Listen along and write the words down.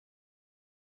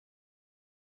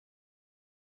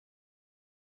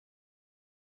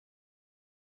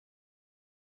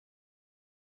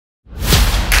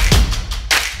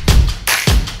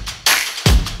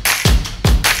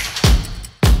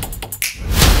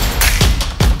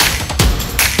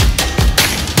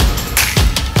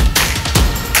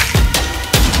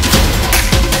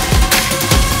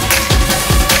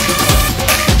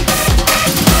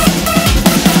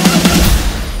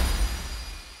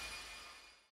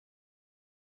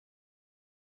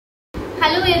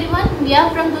Hello everyone, we are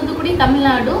from Thoothukudi, Tamil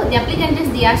Nadu. The applicant is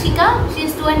Diyashika. She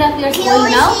is 2.5 years old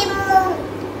now.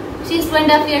 She is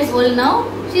 2.5 years old now.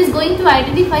 She is going to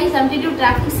identify 72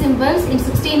 traffic symbols in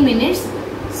 16 minutes.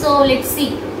 So let's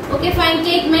see. Okay, fine.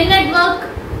 Take men at work.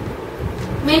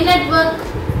 Men at work.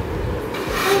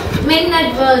 Men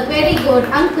at work. Very good.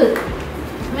 Uncle.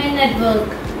 Men at work.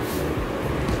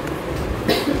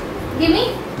 Give me.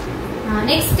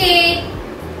 Next take.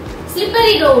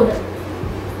 Slippery road.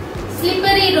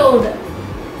 Slippery road.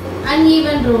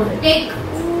 Uneven road. Take.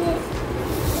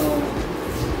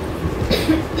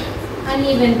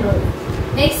 Uneven road.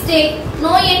 Next take.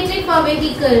 No entry for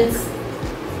vehicles.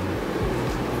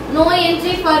 No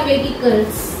entry for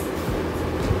vehicles.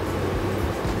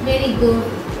 Very good.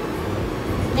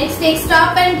 Next take.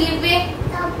 Stop and give way.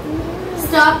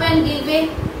 Stop and give way.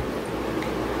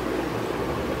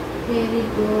 Very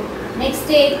good. Next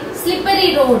take. Slippery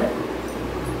road.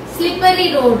 Slippery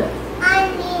road.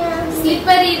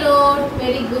 Slippery road.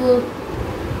 Very good.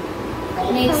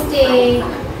 Next take.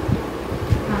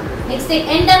 Next take.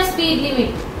 End of speed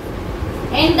limit.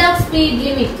 End of speed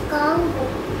limit.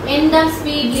 End of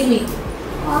speed limit.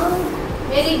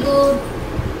 Very good.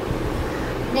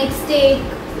 Next take.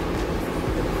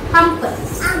 Hump.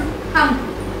 Hump.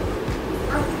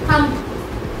 Hump.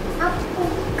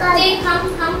 Take hump.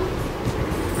 Hump.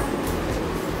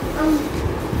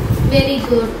 Very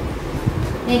good.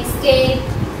 Next take.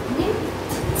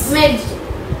 Merge.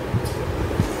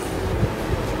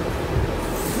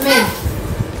 Merge.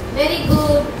 Very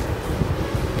good.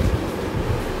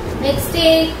 Next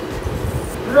take.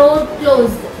 Road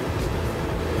closed.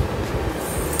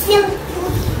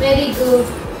 Very good.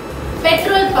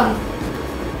 Petrol pump.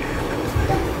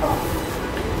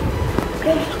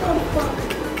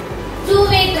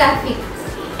 Two-way traffic.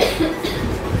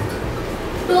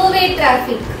 Two-way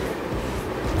traffic.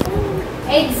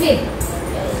 Exit.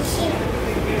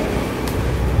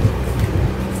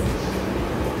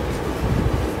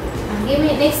 Give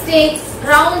me next take.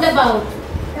 Roundabout.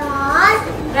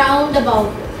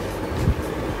 Roundabout.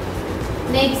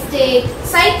 Next take.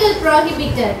 Cycle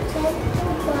prohibited.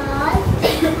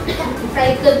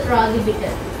 Cycle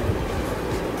prohibited.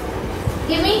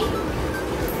 Give me.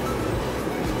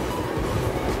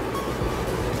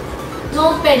 No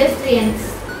pedestrians.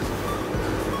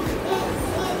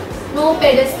 No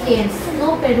pedestrians. No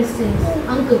pedestrians.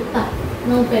 Uncle,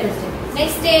 no pedestrians.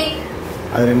 Next take.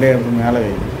 அது ரெண்டே மேல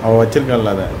வை. அவ வச்சிருக்கல்ல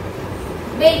அத.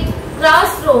 Wait.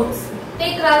 Crossroads.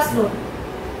 Take crossroad.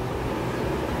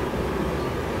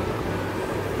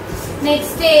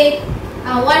 Next take.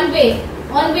 One way.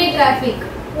 One way traffic.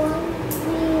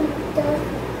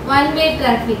 One way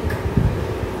traffic.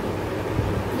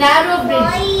 Narrow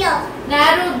bridge.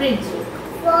 Narrow bridge.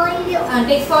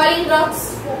 Take falling rocks.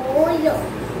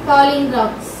 Falling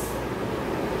rocks.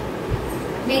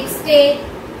 Next take.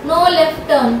 No left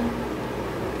turn.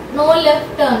 No left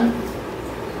turn.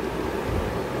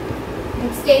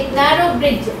 Next take. Narrow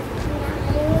bridge.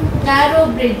 Narrow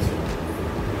bridge.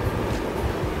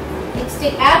 Next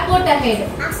take. Airport ahead.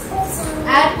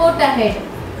 Airport ahead.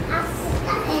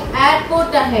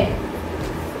 Airport ahead.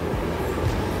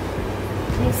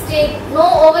 Next take. No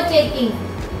overtaking.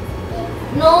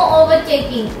 No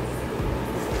overtaking.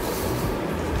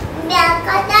 Black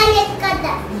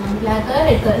or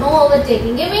red color. No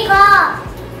overtaking. Give me car.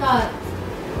 Car.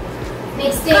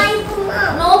 Next take.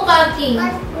 No parking.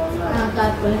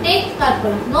 Carpool. Take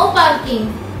carpool. No parking.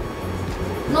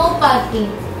 No parking.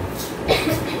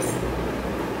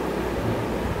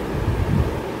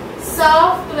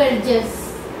 Soft wedges.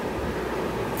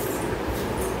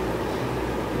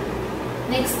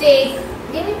 Next take.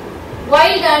 Give me.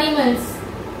 Wild animals.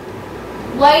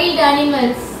 Wild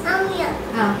animals.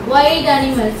 Wild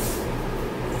animals.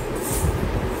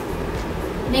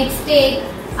 Next take.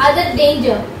 Other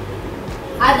danger.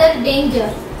 Other danger.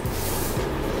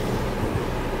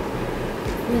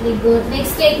 Very good.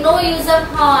 Next take. No use of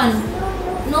horn.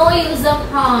 No use of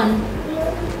horn.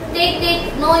 Take.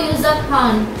 No use of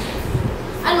horn.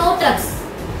 No trucks.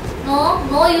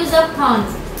 No use of horn.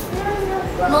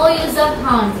 No use of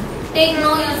horn. Take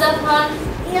no use of horn.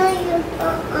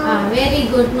 Very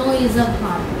good. No use of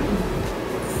horn.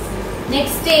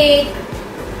 Next take.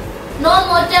 No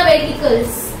motor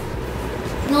vehicles.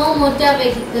 No motor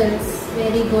vehicles.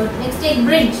 Very good. Next take.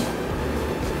 Bridge.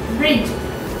 Bridge.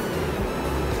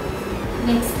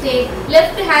 Next take.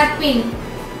 Left hairpin.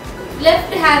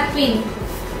 Left hairpin.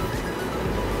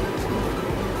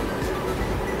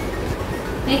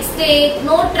 Next take.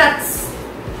 No trucks.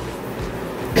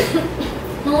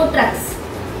 No trucks.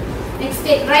 Next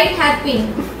take. Right hairpin.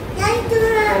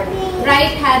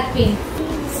 Right hairpin.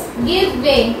 Give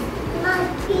way.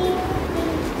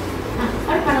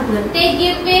 What panakula? Take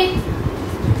give way.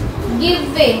 Give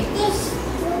way.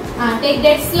 Take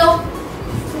dead slow.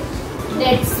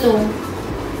 Dead slow.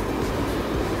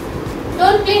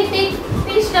 Don't play. Take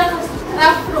finish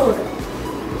rough road.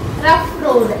 Rough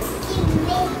road.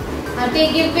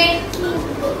 Take give way.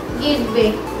 Give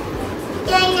way.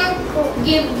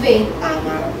 Give way.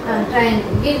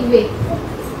 Triangle. Give way.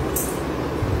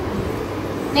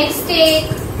 Next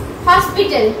take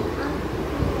hospital.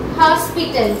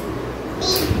 Hospital.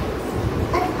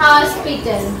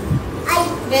 Hospital.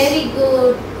 Very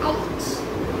good.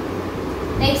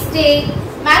 Next take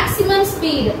maximum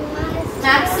speed.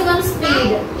 Maximum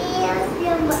speed.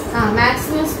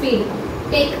 Maximum speed.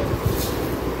 Take.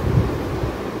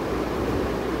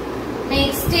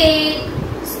 Next take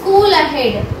school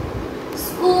ahead.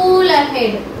 School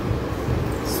ahead.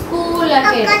 School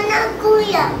ahead.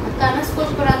 Akkana school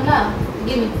poranga.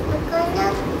 Give me.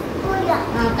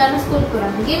 Akkana school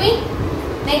poranga. Give me.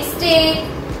 Next take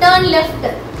turn left.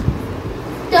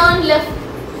 Turn left.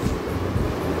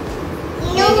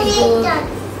 Very good.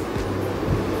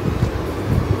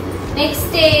 Next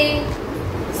take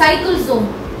cycle zone.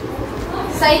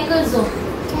 Cycle zone.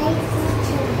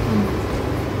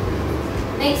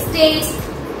 Next take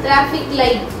traffic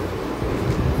light.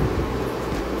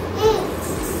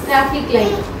 Traffic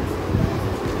light.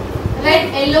 Red,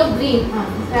 yellow, green.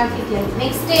 Traffic light.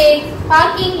 Next take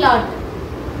parking lot.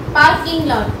 Parking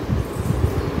lot.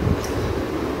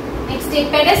 Next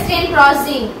take pedestrian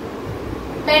crossing.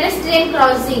 Pedestrian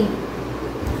crossing.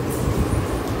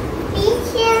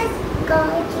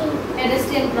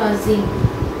 Pedestrian crossing.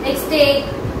 Next take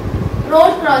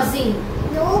road crossing.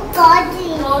 Road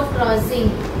crossing.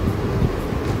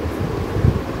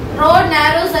 Road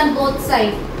narrows on both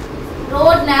sides.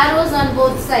 Road narrows on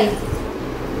both sides.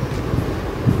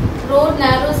 Road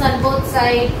narrows on both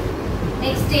sides.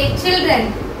 Next take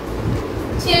children.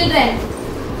 Children.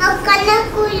 Akkana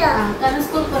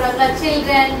school poranga.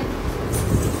 Children.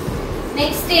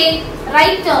 Next take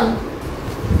right turn.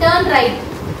 Turn right.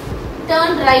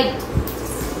 Turn right.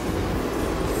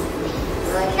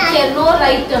 Here no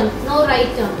right turn. No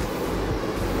right turn.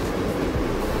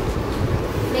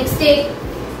 Next take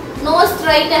no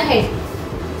straight ahead.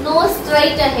 No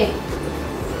straight ahead.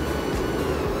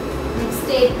 Next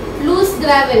take loose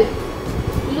gravel.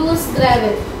 Loose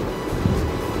gravel.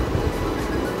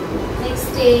 Next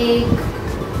take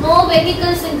no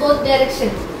vehicles in both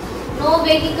direction. No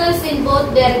vehicles in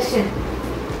both direction.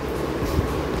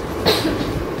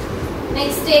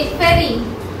 Next take ferry.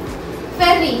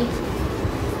 Ferry.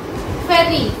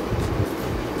 Ferry.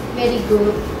 Very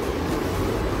good.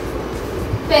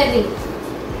 Ferry.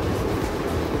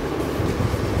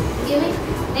 Give me.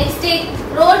 Next take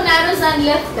road narrows on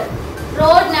left.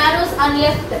 Road narrows on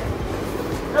left.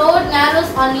 Road narrows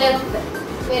on left.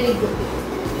 Very good.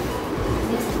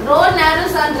 Next, road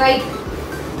narrows on right.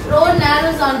 Road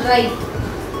narrows on right.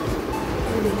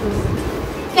 Very good.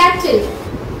 Cattle.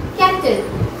 Cattle.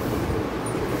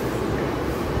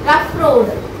 Rough road.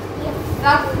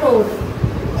 Rough road.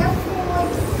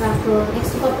 Rough road.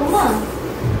 Next Papuma.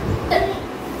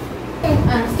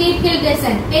 Steep hill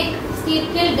descent. Take steep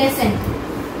hill descent.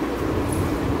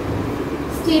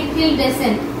 Steep hill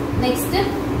descent. Next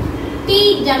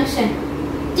T junction.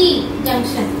 T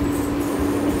junction.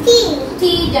 T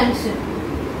junction.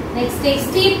 Next take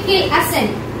steep hill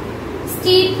ascent.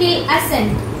 Steep hill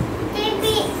ascent.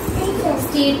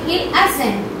 Steep hill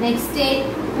ascent. Next take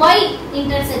Y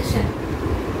intersection.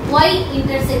 Y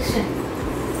intersection.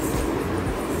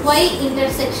 Y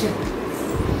intersection.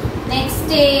 Next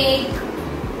take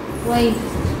Y.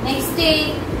 Next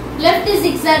take left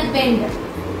zigzag bend.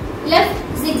 Left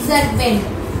zigzag bend.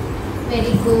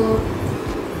 Very good.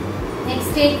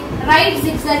 Next take right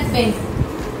zigzag bend.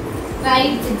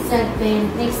 Right zigzag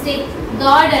bend. Next take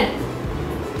guarded.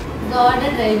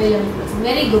 Guarded railway level crossing.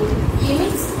 Very good. Give me.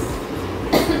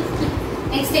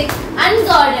 Next take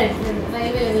unguarded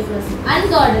railway level crossing.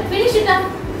 Unguarded. Finish it up.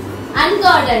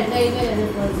 Unguarded railway level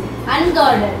crossing.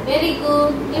 Unguarded. Very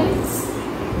good. Give me.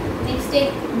 Next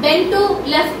take bend to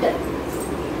left.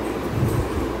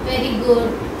 Very good.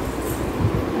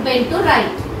 Bend to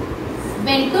right.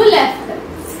 Bend to left.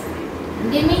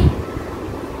 Give me.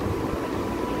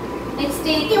 Next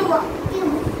take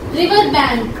river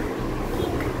bank.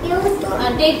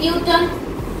 Take U-turn.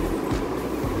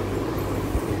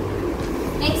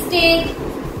 Next take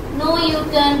no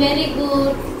U-turn. Very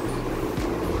good.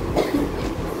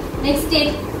 Next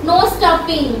take no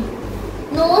stopping.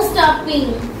 No stopping.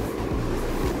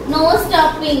 No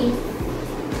stopping.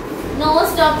 No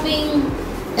stopping.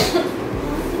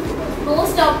 No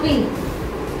stopping.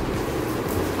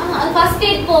 First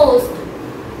aid post.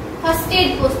 First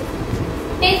aid post.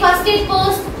 Take first aid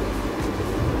post.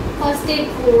 First aid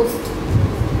post.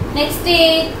 Next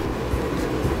take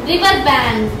river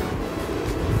bank.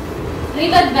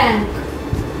 River bank.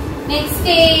 Next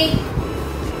take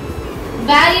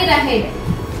barrier ahead.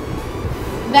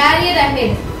 Barrier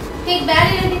ahead. Take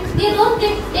barrier ahead. Yeah, don't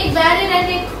take barrier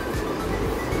ahead.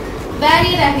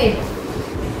 Barrier ahead.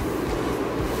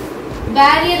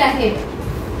 Barrier ahead.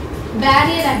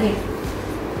 Barrier ahead.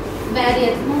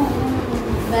 Barrier. No.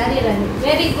 Barrier ahead.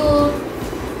 Very good.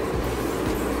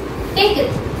 Take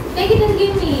it. Take it and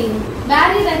give me.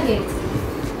 Barrier ahead.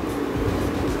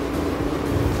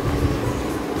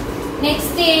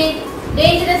 Next take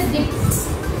dangerous dip.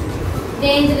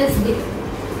 Dangerous dip.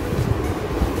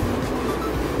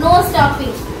 No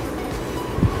stopping.